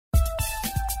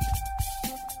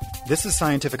This is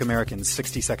Scientific American's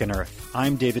 60-Second Earth.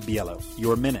 I'm David Biello.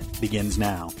 Your minute begins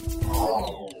now.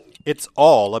 It's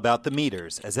all about the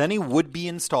meters. As any would-be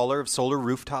installer of solar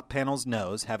rooftop panels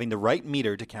knows, having the right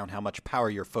meter to count how much power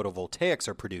your photovoltaics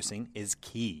are producing is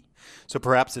key. So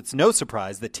perhaps it's no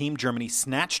surprise that Team Germany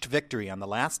snatched victory on the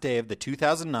last day of the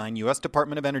 2009 U.S.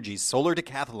 Department of Energy's Solar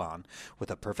Decathlon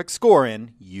with a perfect score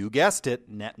in, you guessed it,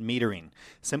 net metering.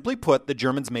 Simply put, the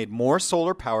Germans made more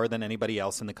solar power than anybody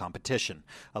else in the competition,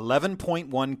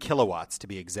 11.1 kilowatts to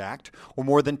be exact, or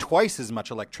more than twice as much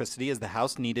electricity as the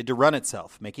house needed to run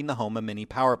itself, making the home a mini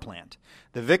power plant.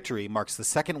 The victory marks the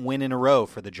second win in a row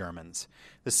for the Germans.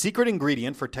 The secret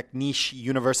ingredient for Technische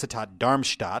Universität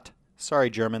Darmstadt,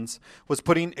 sorry, Germans, was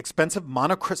putting expensive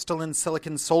monocrystalline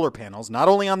silicon solar panels not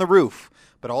only on the roof,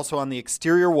 but also on the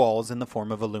exterior walls in the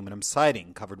form of aluminum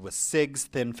siding covered with SIG's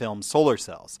thin-film solar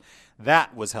cells.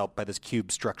 That was helped by this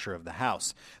cube structure of the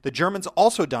house. The Germans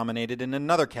also dominated in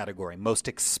another category, most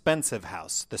expensive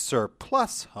house. The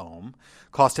surplus home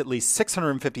cost at least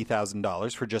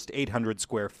 $650,000 for just 800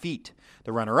 square feet.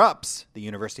 The runner-ups, the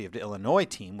University of Illinois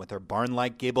team, with their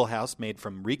barn-like gable house made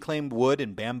from reclaimed wood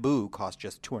and bamboo, cost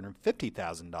just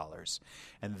 $250,000.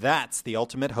 And that's the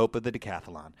ultimate hope of the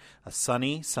Decathlon, a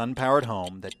sunny, sun-powered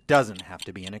home that doesn't have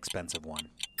to be an expensive one.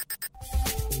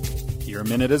 Your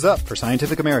minute is up for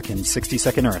Scientific American's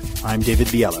 60-Second Earth. I'm David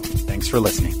Biello. Thanks for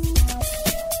listening.